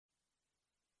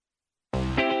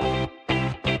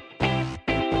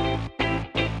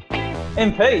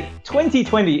MP,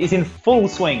 2020 is in full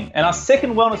swing and our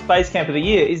second Wellness Base Camp of the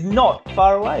year is not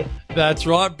far away. That's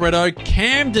right, Bretto.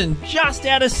 Camden, just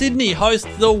out of Sydney, hosts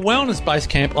the Wellness Base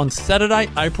Camp on Saturday,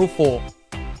 April 4.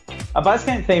 Our Base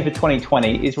Camp theme for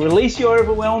 2020 is Release Your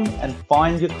Overwhelm and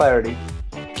Find Your Clarity.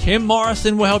 Kim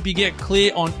Morrison will help you get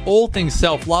clear on all things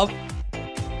self-love.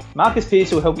 Marcus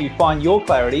Pearce will help you find your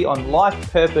clarity on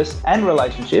life, purpose and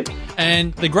relationships.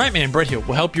 And the great man Brett Hill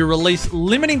will help you release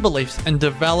limiting beliefs and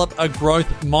develop a growth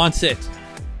mindset.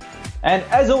 And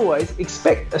as always,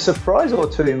 expect a surprise or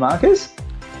two, Marcus.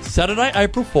 Saturday,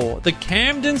 April 4, the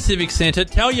Camden Civic Centre.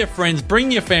 Tell your friends,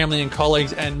 bring your family and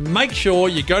colleagues, and make sure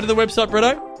you go to the website,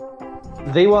 Bretto.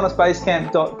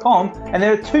 thewellnessbasecamp.com, and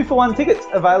there are 2-for-1 tickets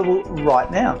available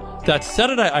right now. That's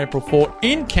Saturday, April 4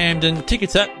 in Camden.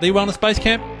 Tickets at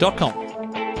thewellnessbasecamp.com.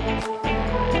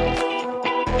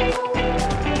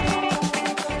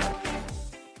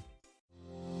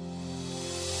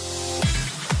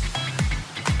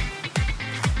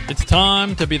 It's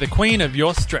time to be the queen of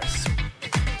your stress.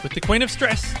 With the Queen of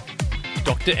Stress,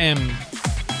 Dr. M.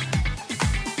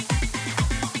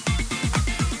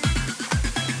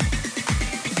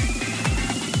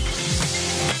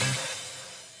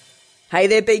 Hey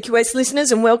there, BQS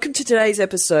listeners, and welcome to today's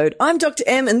episode. I'm Dr.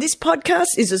 M, and this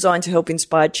podcast is designed to help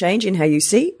inspire change in how you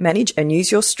see, manage, and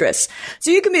use your stress. So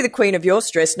you can be the queen of your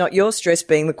stress, not your stress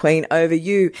being the queen over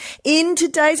you. In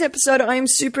today's episode, I am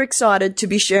super excited to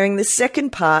be sharing the second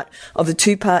part of the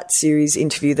two-part series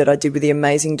interview that I did with the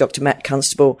amazing Dr. Matt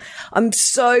Constable. I'm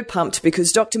so pumped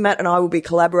because Dr. Matt and I will be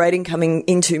collaborating coming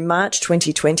into March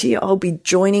 2020. I'll be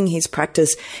joining his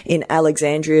practice in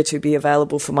Alexandria to be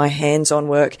available for my hands-on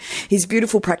work. His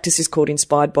beautiful practice is called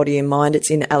Inspired Body and Mind.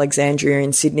 It's in Alexandria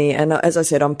in Sydney. And as I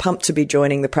said, I'm pumped to be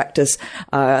joining the practice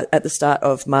at the start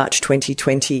of March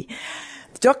 2020.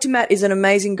 Dr. Matt is an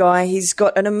amazing guy. He's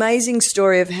got an amazing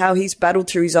story of how he's battled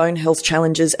through his own health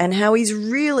challenges and how he's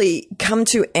really come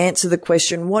to answer the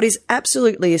question, what is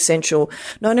absolutely essential,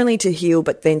 not only to heal,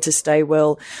 but then to stay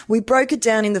well. We broke it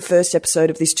down in the first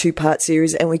episode of this two-part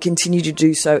series, and we continue to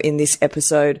do so in this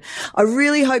episode. I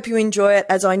really hope you enjoy it,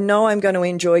 as I know I'm going to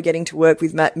enjoy getting to work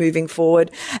with Matt moving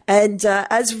forward. And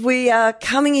as we are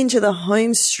coming into the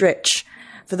home stretch,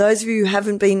 for those of you who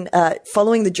haven't been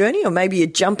following the journey, or maybe you're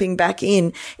jumping back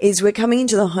in, is we're coming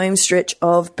into the home stretch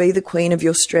of Be the Queen of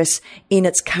Your Stress in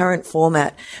its current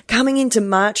format. Coming into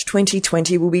March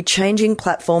 2020, we'll be changing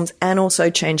platforms and also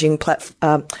changing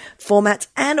formats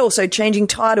and also changing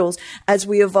titles as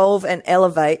we evolve and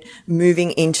elevate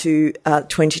moving into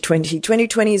 2020.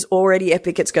 2020 is already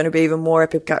epic. It's going to be even more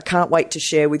epic. I can't wait to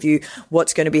share with you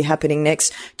what's going to be happening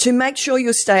next. To make sure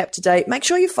you stay up to date, make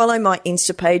sure you follow my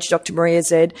Insta page, Dr. Maria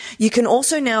Z. You can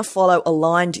also now follow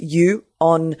Aligned You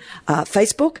on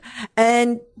Facebook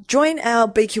and join our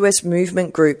BQS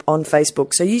movement group on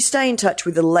Facebook. So you stay in touch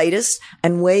with the latest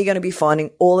and where you're going to be finding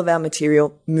all of our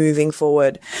material moving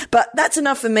forward. But that's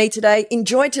enough for me today.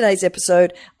 Enjoy today's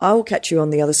episode. I will catch you on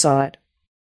the other side.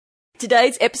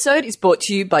 Today's episode is brought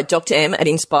to you by Dr. M at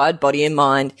Inspired Body and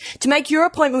Mind. To make your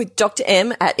appointment with Dr.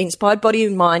 M at Inspired Body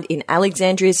and Mind in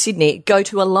Alexandria, Sydney, go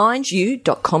to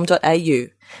alignu.com.au.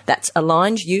 That's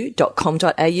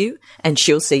alignu.com.au, and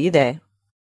she'll see you there.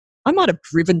 I might have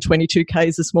driven 22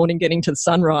 Ks this morning getting to the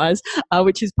sunrise,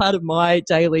 which is part of my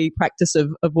daily practice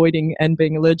of avoiding and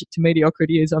being allergic to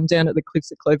mediocrity. Is I'm down at the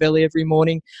cliffs at Clovelly every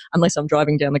morning, unless I'm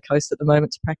driving down the coast at the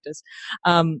moment to practice.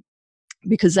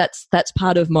 Because that's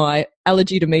part of my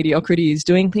allergy to mediocrity, is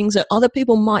doing things that other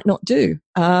people might not do.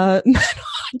 I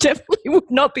definitely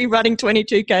would not be running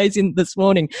 22 Ks in this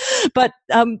morning. But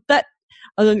that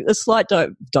a slight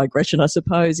digression, I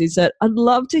suppose, is that I'd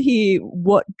love to hear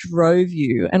what drove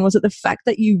you, and was it the fact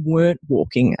that you weren't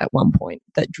walking at one point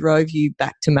that drove you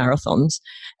back to marathons,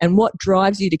 and what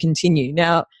drives you to continue?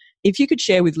 Now, if you could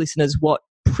share with listeners what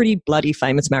pretty bloody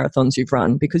famous marathons you've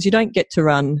run, because you don't get to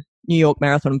run New York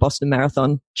Marathon and Boston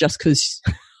Marathon just because,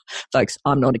 folks,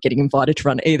 I'm not getting invited to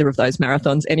run either of those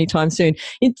marathons anytime soon.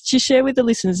 Just share with the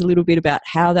listeners a little bit about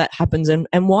how that happens, and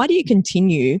why do you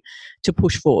continue to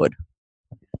push forward?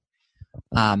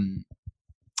 I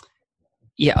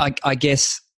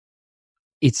guess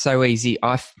it's so easy.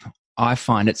 I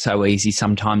find it so easy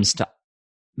sometimes to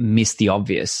miss the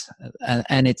obvious,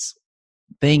 and it's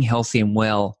being healthy and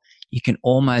well. You can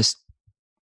almost,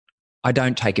 I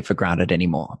don't take it for granted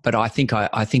anymore, but I think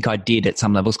I did at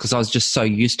some levels, because I was just so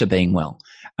used to being well.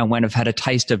 And when I've had a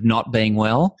taste of not being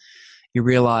well, you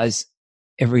realize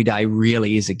every day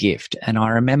really is a gift. And I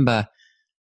remember,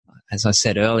 as I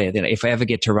said earlier, that if I ever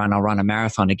get to run, I'll run a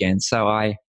marathon again.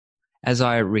 So as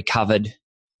I recovered,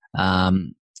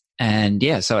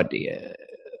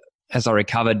 as I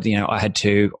recovered,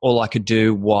 all I could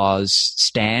do was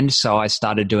stand. So I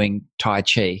started doing Tai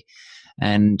Chi,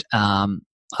 and I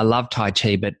love Tai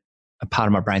Chi, but a part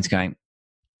of my brain's going,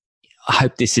 I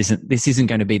hope this isn't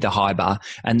going to be the high bar.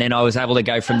 And then I was able to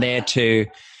go from there to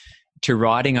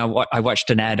riding. I watched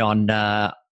an ad on,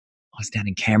 I was down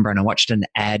in Canberra, and I watched an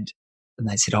ad, and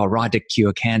they said, ride to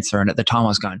cure cancer. And at the time I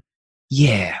was going,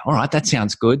 yeah, all right, that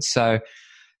sounds good. So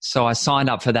I signed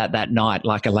up for that night,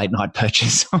 like a late night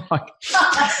purchase.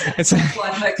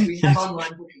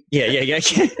 Yeah.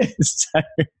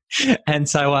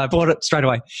 So I bought it straight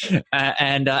away,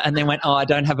 and then went, I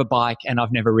don't have a bike and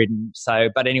I've never ridden. So,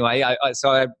 but anyway,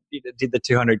 I did the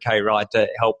 200K ride to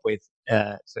help with,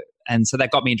 and so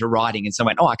that got me into riding. And so I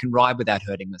went, I can ride without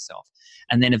hurting myself.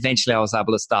 And then eventually I was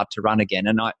able to start to run again.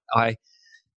 And I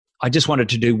just wanted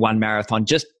to do one marathon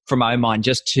just from my own mind,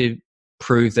 just to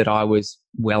prove that I was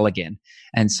well again.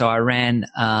 And so I ran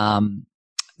the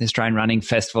Australian Running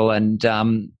Festival and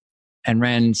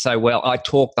ran so well. I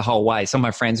talked the whole way. Some of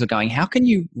my friends were going, how can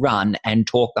you run and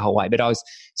talk the whole way? But I was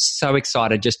so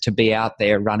excited just to be out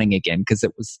there running again, because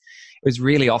it was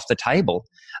really off the table.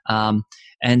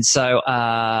 And so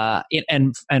I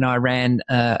ran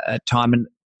a time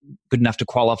good enough to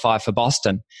qualify for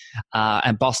Boston.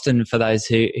 And Boston, for those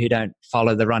who don't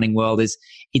follow the running world,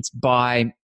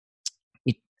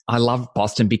 I love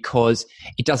Boston because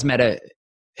it doesn't matter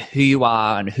who you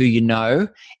are and who you know.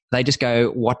 They just go,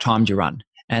 what time do you run?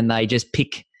 And they just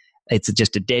pick, it's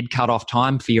just a dead cut-off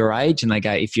time for your age. And they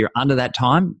go, if you're under that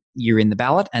time, you're in the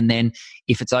ballot. And then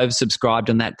if it's oversubscribed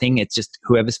on that thing, it's just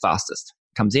whoever's fastest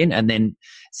comes in. And then,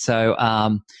 so I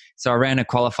ran a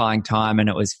qualifying time, and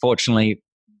it was fortunately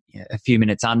a few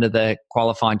minutes under the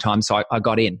qualifying time. So I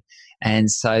got in.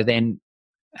 And so then,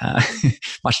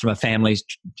 much to my family's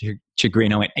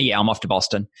chagrin, I went, yeah, I'm off to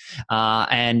Boston.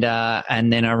 And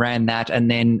then I ran that,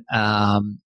 and then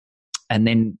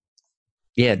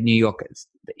New York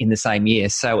in the same year.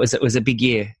 So it was a big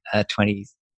year,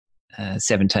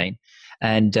 2017.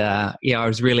 And I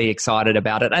was really excited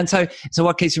about it. And so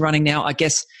what keeps you running now? I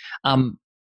guess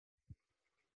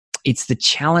it's the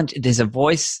challenge. There's a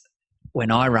voice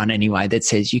when I run anyway that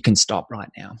says, you can stop right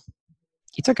now.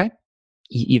 It's okay.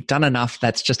 You've done enough.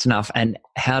 That's just enough. And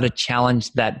how to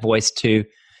challenge that voice to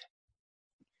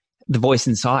the voice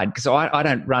inside. Because I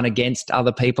don't run against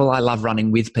other people. I love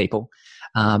running with people.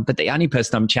 But the only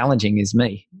person I'm challenging is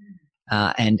me.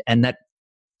 And that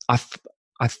I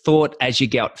thought as you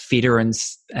get fitter and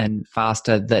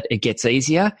faster that it gets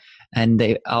easier. And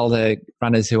the older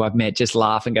runners who I've met just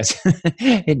laugh and goes,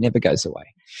 it never goes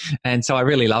away. And so I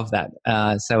really love that.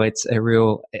 So it's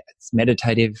it's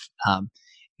meditative.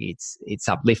 It's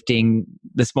uplifting.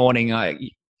 This morning I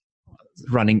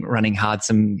running hard,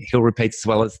 some hill repeats as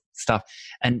well as stuff,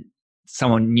 and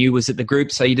someone new was at the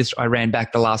group, so I ran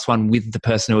back the last one with the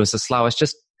person who was the slowest,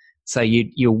 just so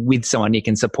you're with someone you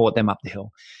can support them up the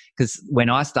hill. Because when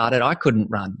I started, I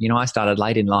couldn't run. I started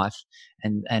late in life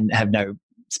and have no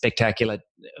spectacular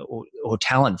or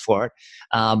talent for it,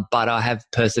 but I have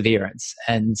perseverance,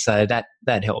 and so that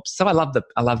helps. So I love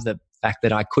the fact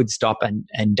that I could stop and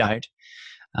don't.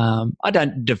 I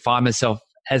don't define myself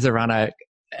as a runner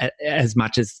as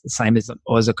much as the same as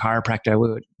a chiropractor. We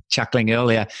were chuckling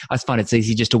earlier. I find it's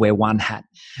easy just to wear one hat,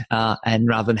 and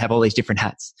rather than have all these different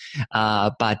hats.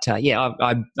 But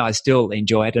I still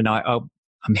enjoy it, and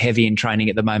I'm heavy in training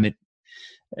at the moment.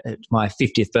 My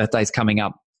 50th birthday is coming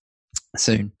up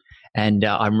soon, and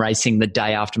I'm racing the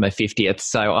day after my 50th,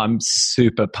 so I'm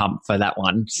super pumped for that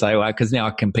one. So because now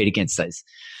I compete against those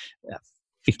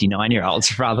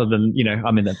 59-year-olds rather than,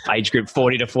 I'm in the age group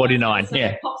 40 to 49. So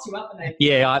yeah. Pops you up,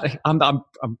 yeah, I'm a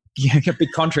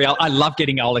bit contrary. I love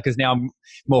getting older because now I'm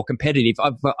more competitive.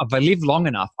 If I live long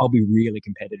enough, I'll be really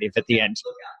competitive at the end.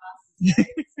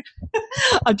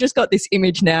 I've just got this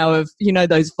image now of,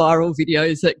 those viral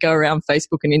videos that go around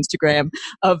Facebook and Instagram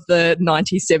of the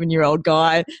 97-year-old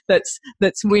guy that's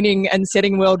winning and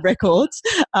setting world records.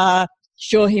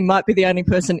 Sure, he might be the only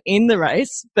person in the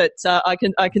race, but I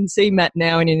can see Matt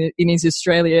now in his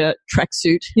Australian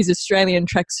tracksuit,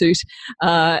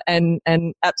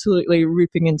 and absolutely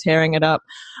ripping and tearing it up.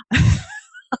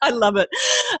 I love it.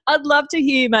 I'd love to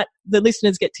hear, Matt, the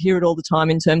listeners get to hear it all the time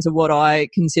in terms of what I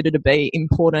consider to be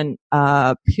important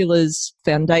pillars,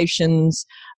 foundations,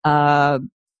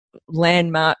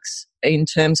 landmarks in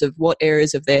terms of what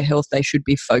areas of their health they should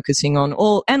be focusing on,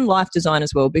 and life design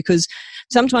as well, because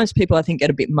sometimes people, I think,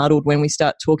 get a bit muddled when we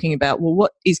start talking about, well,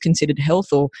 what is considered health,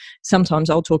 or sometimes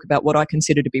I'll talk about what I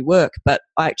consider to be work, but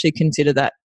I actually consider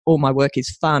that all my work is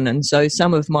fun. And so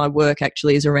some of my work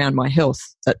actually is around my health.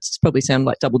 That's probably sound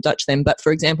like double Dutch then. But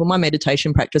for example, my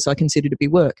meditation practice I consider to be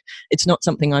work. It's not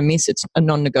something I miss. It's a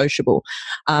non-negotiable.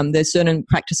 There's certain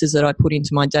practices that I put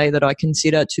into my day that I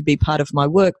consider to be part of my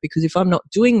work, because if I'm not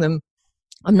doing them,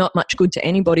 I'm not much good to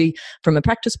anybody from a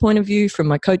practice point of view, from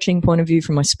my coaching point of view,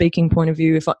 from my speaking point of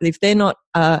view. If they're not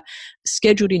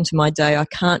scheduled into my day, I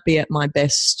can't be at my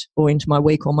best, or into my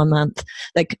week or my month.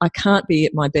 I can't be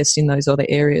at my best in those other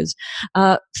areas.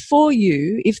 For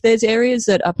you, if there's areas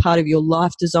that are part of your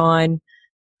life design,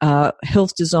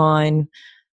 health design,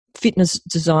 fitness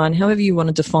design, however you want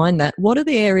to define that, what are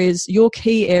the areas, your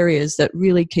key areas that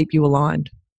really keep you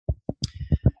aligned?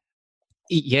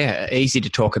 Yeah, easy to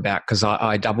talk about because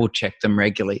I double check them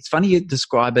regularly. It's funny you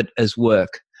describe it as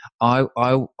work. I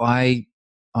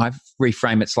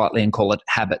reframe it slightly and call it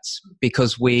habits,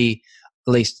 because we,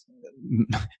 at least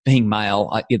being male,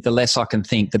 the less I can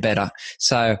think, the better.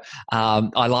 So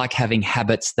I like having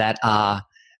habits that are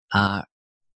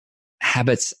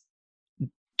habits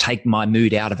take my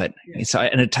mood out of it. So,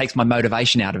 and it takes my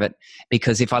motivation out of it,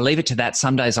 because if I leave it to that,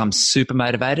 some days I'm super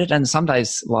motivated and some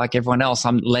days, like everyone else,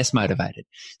 I'm less motivated.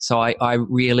 So I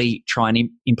really try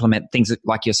and implement things that,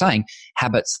 like you're saying,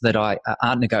 habits that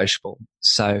aren't negotiable.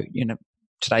 So,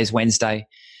 today's Wednesday,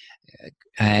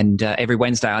 and every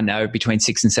Wednesday I know between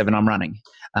 6 and 7 I'm running,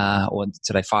 or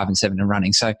today 5 and 7 I'm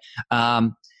running. So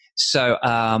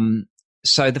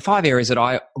the 5 areas that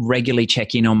I regularly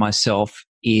check in on myself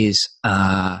is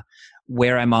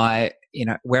where am I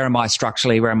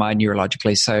structurally, where am I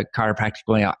neurologically? So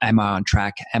chiropractically, am I on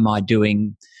track? Am I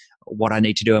doing what I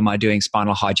need to do? Am I doing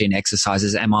spinal hygiene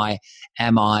exercises? Am I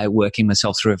working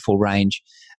myself through a full range?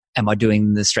 Am I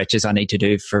doing the stretches I need to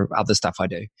do for other stuff I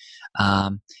do?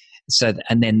 And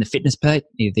then the fitness part,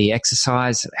 the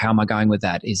exercise, how am I going with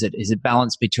that? Is it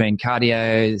balanced between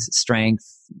cardio, strength,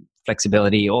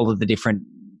 flexibility, all of the different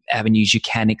avenues you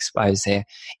can expose there?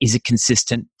 Is it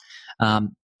consistent?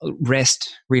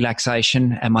 Rest,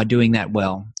 relaxation, am I doing that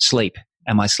well? Sleep,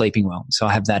 am I sleeping well? So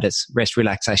I have that as rest,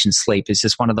 relaxation, sleep is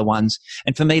just one of the ones.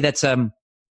 And for me, that's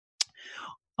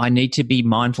I need to be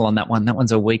mindful on that one. That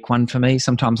one's a weak one for me.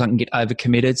 Sometimes I can get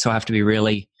overcommitted, so I have to be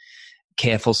really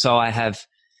careful. So I have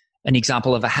an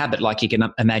example of a habit, like you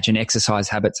can imagine exercise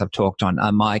habits I've talked on.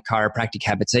 My chiropractic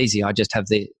habit's easy. I just have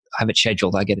it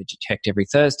scheduled. I get it checked every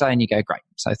Thursday, and you go, great.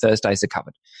 So Thursdays are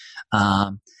covered.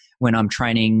 When I'm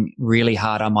training really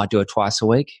hard, I might do it twice a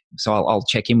week. So I'll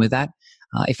check in with that.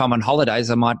 If I'm on holidays,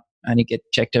 I might only get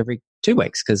checked every 2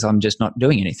 weeks because I'm just not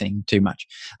doing anything too much.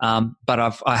 But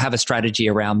I have a strategy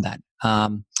around that.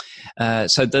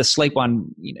 So the sleep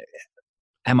one,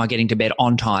 am I getting to bed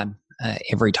on time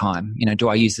every time? Do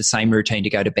I use the same routine to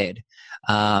go to bed?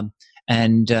 So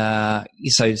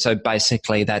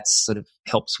basically that sort of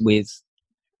helps with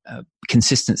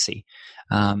consistency.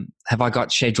 Have I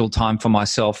got scheduled time for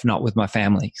myself, not with my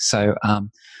family? So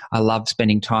I love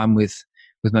spending time with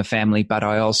my family, but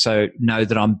I also know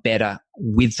that I'm better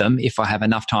with them if I have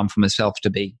enough time for myself to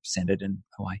be centered and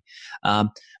away.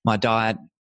 My diet,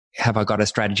 have I got a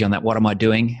strategy on that? What am I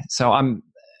doing? So I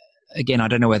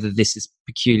don't know whether this is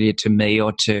peculiar to me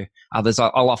or to others.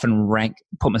 I'll often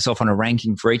put myself on a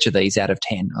ranking for each of these out of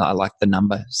 10. I like the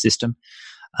number system.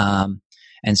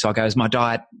 And so I go, is my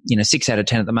diet, 6 out of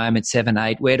 10 at the moment, 7,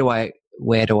 8, where do I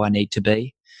need to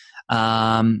be?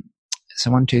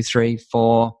 So 1, 2, 3,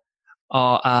 4.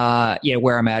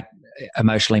 Where I'm at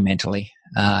emotionally, mentally,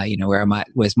 where am I,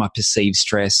 where's my perceived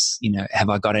stress? Have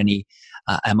I got any,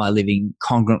 am I living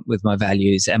congruent with my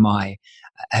values?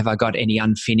 Have I got any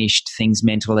unfinished things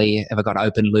mentally? Have I got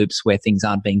open loops where things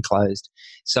aren't being closed?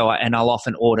 So, and I'll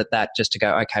often audit that just to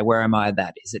go, okay, where am I at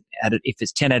that? Is it if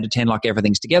it's 10 out of 10, like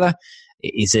everything's together?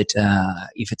 Is it,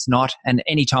 if it's not? And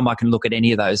anytime I can look at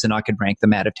any of those, then I could rank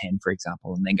them out of 10, for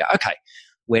example, and then go, okay,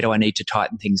 where do I need to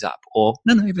tighten things up? Or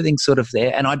no, everything's sort of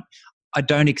there. And I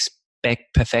don't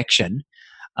expect perfection,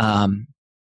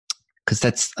 because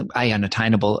that's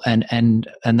unattainable and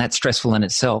that's stressful in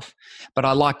itself. But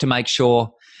I like to make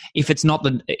sure if it's not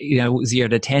the 0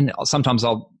 to 10, sometimes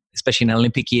I'll, especially in an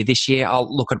Olympic year this year, I'll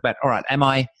look at about, all right, am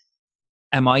I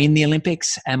in the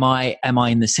Olympics? Am I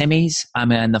in the semis?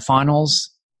 Am I in the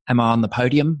finals? Am I on the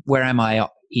podium? Where am I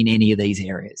in any of these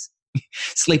areas?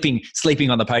 Sleeping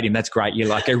on the podium, that's great.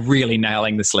 You're really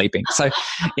nailing the sleeping. So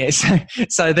yeah,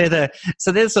 so they're the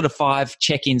sort of 5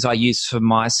 check-ins I use for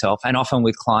myself and often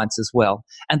with clients as well.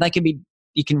 And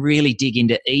you can really dig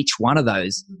into each one of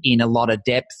those in a lot of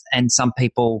depth, and some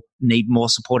people need more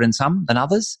support in some than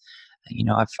others.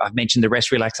 I've mentioned the rest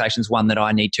relaxation is one that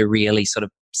I need to really sort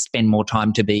of spend more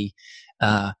time to be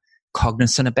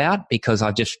cognizant about, because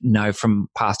I just know from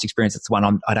past experience it's the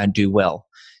one I don't do well.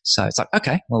 So it's like,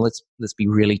 okay, well, let's be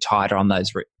really tighter on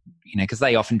those, because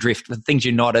they often drift with things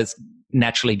you're not as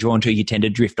naturally drawn to. You tend to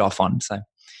drift off on. So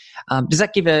does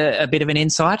that give a bit of an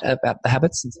insight about the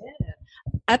habits?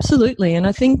 Absolutely. And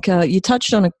I think you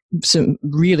touched on some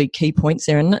really key points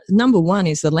there. And number one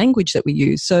is the language that we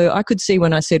use. So I could see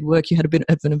when I said work, you had a bit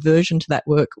of an aversion to that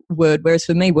word, whereas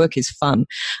for me, work is fun.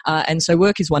 And so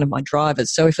work is one of my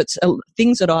drivers. So if it's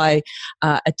things that I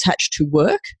attach to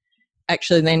work,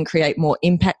 actually then create more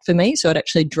impact for me. So it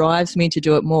actually drives me to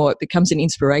do it more. It becomes an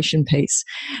inspiration piece.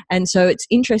 And so it's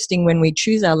interesting when we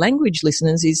choose our language,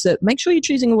 listeners, is that make sure you're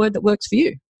choosing a word that works for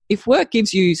you. If work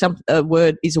gives you a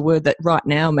word that right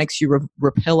now makes you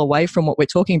repel away from what we're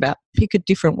talking about, pick a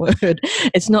different word.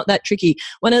 It's not that tricky.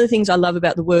 One of the things I love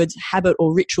about the words habit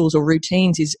or rituals or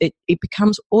routines is it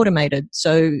becomes automated.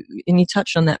 So, and you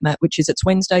touched on that, Matt, which is it's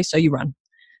Wednesday, so you run.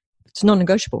 It's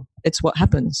non-negotiable. It's what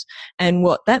happens. And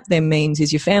what that then means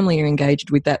is your family are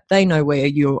engaged with that. They know where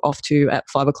you're off to at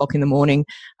 5 o'clock in the morning.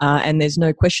 And there's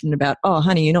no question about, oh,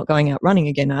 honey, you're not going out running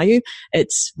again, are you?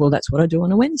 It's, well, that's what I do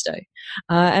on a Wednesday.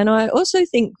 And I also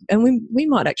think, and we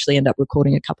might actually end up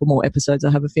recording a couple more episodes, I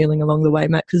have a feeling, along the way,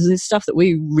 Matt, because there's stuff that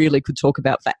we really could talk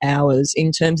about for hours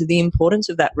in terms of the importance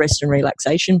of that rest and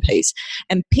relaxation piece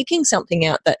and picking something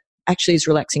out that actually is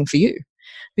relaxing for you.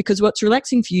 Because what's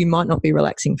relaxing for you might not be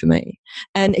relaxing for me.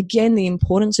 And again, the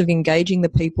importance of engaging the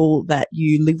people that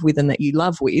you live with and that you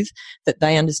love with, that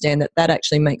they understand that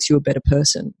actually makes you a better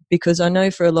person. Because I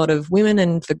know for a lot of women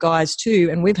and for guys too,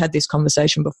 and we've had this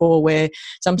conversation before where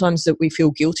sometimes that we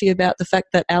feel guilty about the fact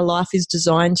that our life is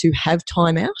designed to have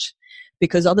time out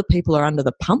because other people are under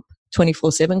the pump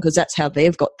 24/7 because that's how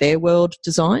they've got their world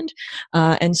designed.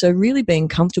 And so really being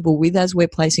comfortable with, as we're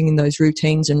placing in those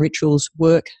routines and rituals,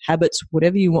 work, habits,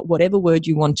 whatever you want, whatever word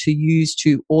you want to use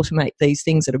to automate these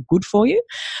things that are good for you,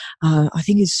 I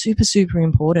think is super, super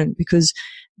important because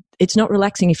it's not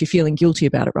relaxing if you're feeling guilty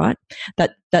about it, right?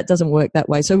 That doesn't work that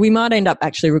way. So we might end up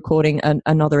actually recording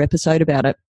another episode about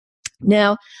it.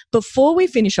 Now, before we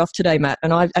finish off today, Matt,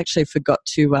 and I actually forgot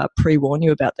to pre-warn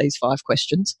you about these 5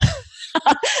 questions.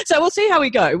 So we'll see how we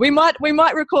go. We might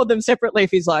record them separately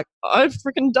if he's like, I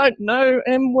freaking don't know,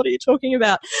 what are you talking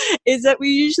about? Is that we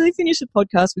usually finish the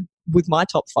podcast with my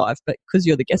top 5, but because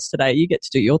you're the guest today, you get to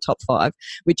do your top 5,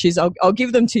 which is I'll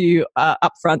give them to you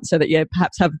up front so that you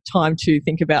perhaps have time to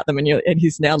think about them. And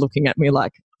he's now looking at me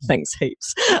like, thanks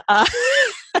heaps.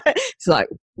 It's like,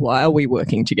 why are we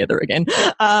working together again?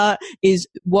 Is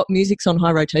what music's on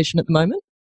high rotation at the moment?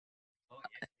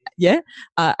 Yeah.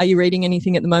 Are you reading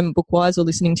anything at the moment book-wise or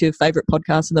listening to your favourite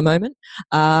podcast at the moment?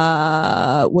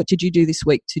 What did you do this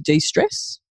week to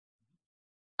de-stress?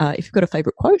 If you've got a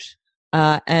favourite quote.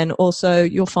 And also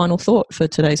your final thought for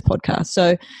today's podcast.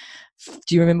 So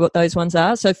do you remember what those ones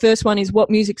are? So first one is what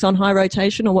music's on high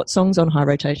rotation or what song's on high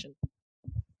rotation?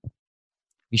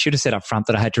 You should have said up front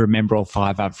that I had to remember all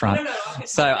 5 up front. No.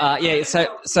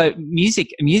 So music.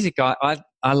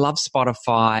 I love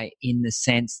Spotify in the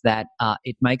sense that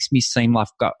it makes me seem like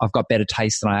I've got better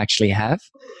taste than I actually have.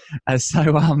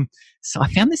 So I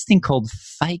found this thing called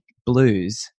Fake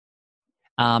Blues,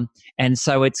 and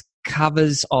so it's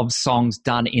covers of songs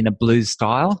done in a blues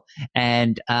style,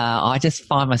 and I just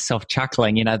find myself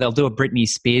chuckling. You know, they'll do a Britney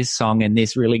Spears song in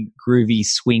this really groovy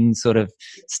swing sort of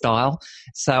style.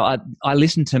 So I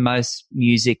listen to most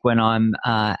music when I'm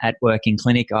at work in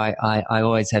clinic. I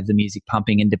always have the music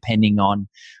pumping, and depending on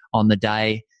the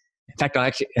day. In fact,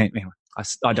 I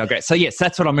digress. So yes,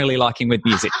 that's what I'm really liking with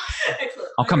music.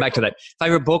 I'll come back to that.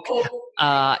 Favorite book?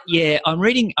 I'm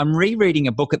rereading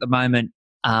a book at the moment.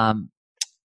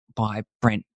 By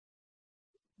Brent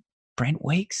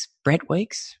Weeks.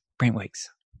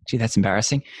 Gee, that's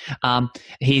embarrassing.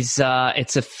 It's a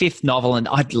 5th novel, and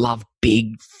I'd love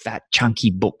big, fat, chunky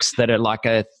books that are like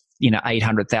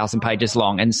 800,000 pages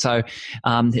long. And so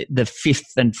the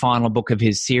 5th and final book of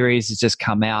his series has just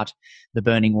come out, The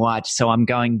Burning White. So I'm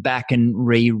going back and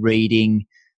rereading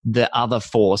the other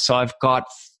 4. So I've got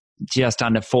just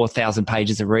under 4,000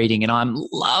 pages of reading, and I'm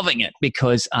loving it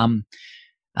because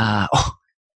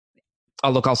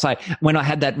look, I'll say, when I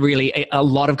had that a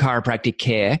lot of chiropractic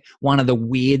care, one of the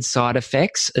weird side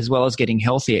effects, as well as getting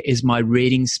healthier, is my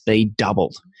reading speed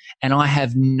doubled. And I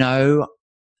have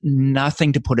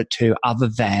nothing to put it to other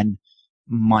than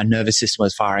my nervous system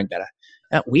was firing better.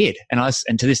 Weird.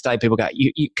 And to this day, people go,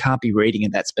 you can't be reading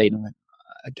at that speed. And I went,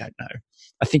 I don't know.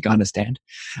 I think I understand.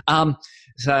 So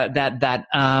that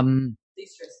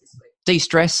de-stress this week.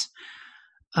 De-stress.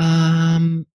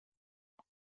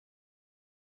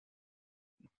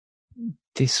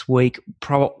 This week,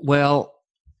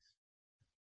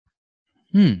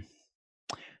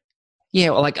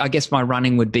 Yeah, well, like I guess my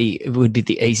running would be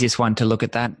the easiest one to look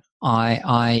at that.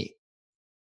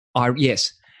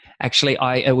 Yes, actually,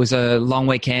 it was a long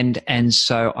weekend, and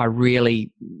so I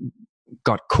really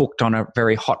got cooked on a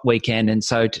very hot weekend, and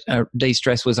so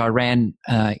de-stress was I ran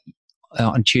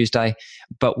on Tuesday,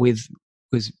 but was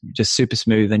just super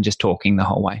smooth and just talking the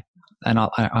whole way, and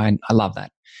I love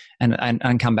that,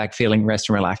 and come back feeling rest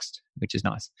and relaxed, which is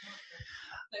nice.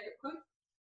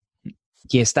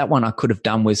 Yes, that one I could have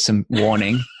done with some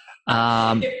warning.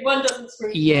 If one doesn't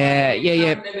spring, yeah.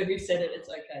 Remember who said it? It's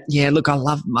okay. Yeah, look, I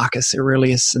love Marcus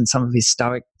Aurelius and some of his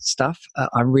Stoic stuff.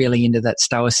 I'm really into that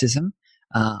Stoicism,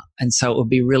 and so it would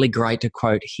be really great to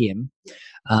quote him.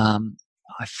 I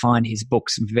find his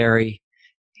books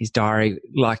his diary,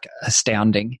 like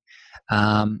astounding.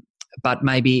 But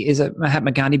maybe, is it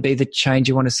Mahatma Gandhi, be the change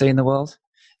you want to see in the world?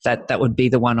 That would be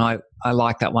the one. I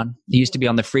like that one. It used to be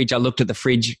on the fridge. I looked at the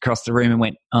fridge across the room and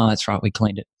went, oh, that's right, we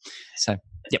cleaned it. So,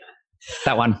 yep,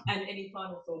 that one. And any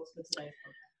final thoughts for today's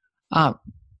podcast?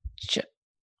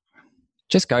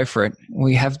 Just go for it.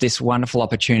 We have this wonderful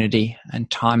opportunity, and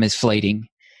time is fleeting,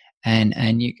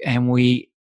 I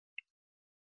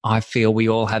feel we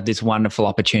all have this wonderful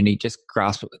opportunity. Just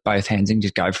grasp it with both hands and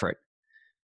just go for it.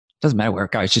 Doesn't matter where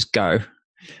it goes, just go.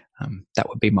 That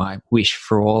would be my wish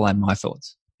for all and my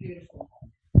thoughts. Beautiful.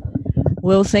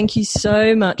 Well, thank you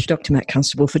so much, Dr. Matt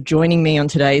Constable, for joining me on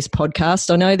today's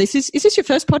podcast. I know is this your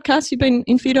first podcast you've been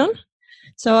interviewed on?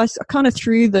 So I kind of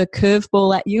threw the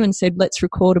curveball at you and said, let's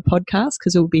record a podcast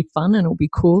because it will be fun and it will be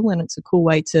cool, and it's a cool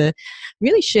way to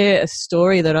really share a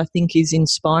story that I think is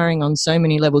inspiring on so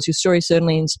many levels. Your story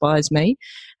certainly inspires me,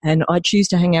 and I choose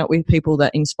to hang out with people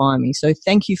that inspire me. So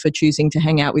thank you for choosing to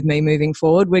hang out with me moving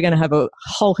forward. We're going to have a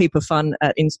whole heap of fun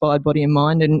at Inspired Body and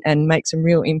Mind and make some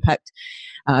real impact.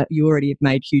 You already have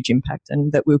made huge impact,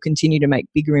 and that we'll continue to make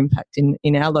bigger impact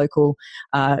in our local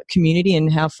community,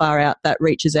 and how far out that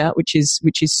reaches out, which is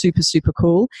super, super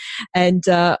cool. And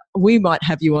we might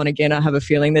have you on again. I have a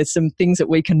feeling there's some things that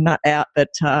we can nut out that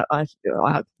I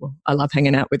love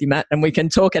hanging out with you, Matt, and we can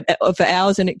talk for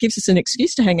hours, and it gives us an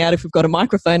excuse to hang out if we've got a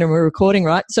microphone and we're recording,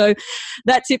 right? So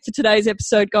that's it for today's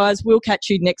episode, guys. We'll catch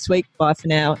you next week. Bye for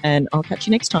now, and I'll catch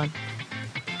you next time.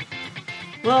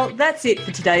 Well, that's it for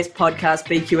today's podcast,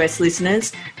 BQS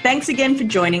listeners. Thanks again for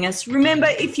joining us. Remember,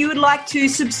 if you would like to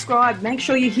subscribe, make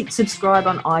sure you hit subscribe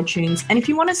on iTunes. And if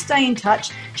you want to stay in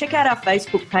touch, check out our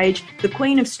Facebook page, The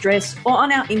Queen of Stress, or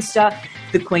on our Insta,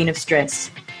 The Queen of Stress.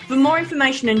 For more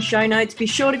information and show notes, be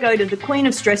sure to go to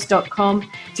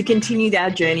thequeenofstress.com to continue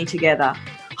our journey together.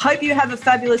 Hope you have a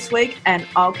fabulous week, and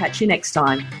I'll catch you next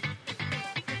time.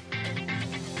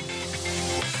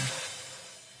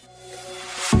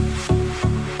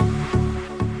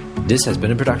 This has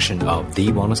been a production of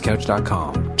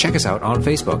TheWellnessCouch.com. Check us out on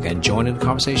Facebook and join in the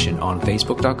conversation on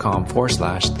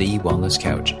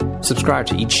Facebook.com/TheWellnessCouch. Subscribe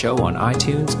to each show on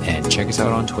iTunes and check us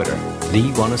out on Twitter.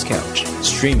 The Wellness Couch,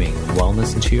 streaming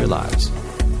wellness into your lives.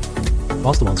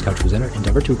 Whilst the Wellness Couch presenter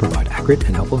endeavor to provide accurate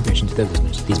and helpful information to their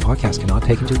listeners, these podcasts cannot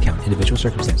take into account individual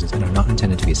circumstances and are not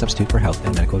intended to be a substitute for health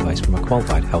and medical advice from a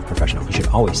qualified health professional. You should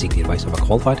always seek the advice of a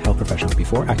qualified health professional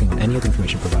before acting on any of the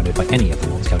information provided by any of the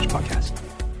Wellness Couch podcasts.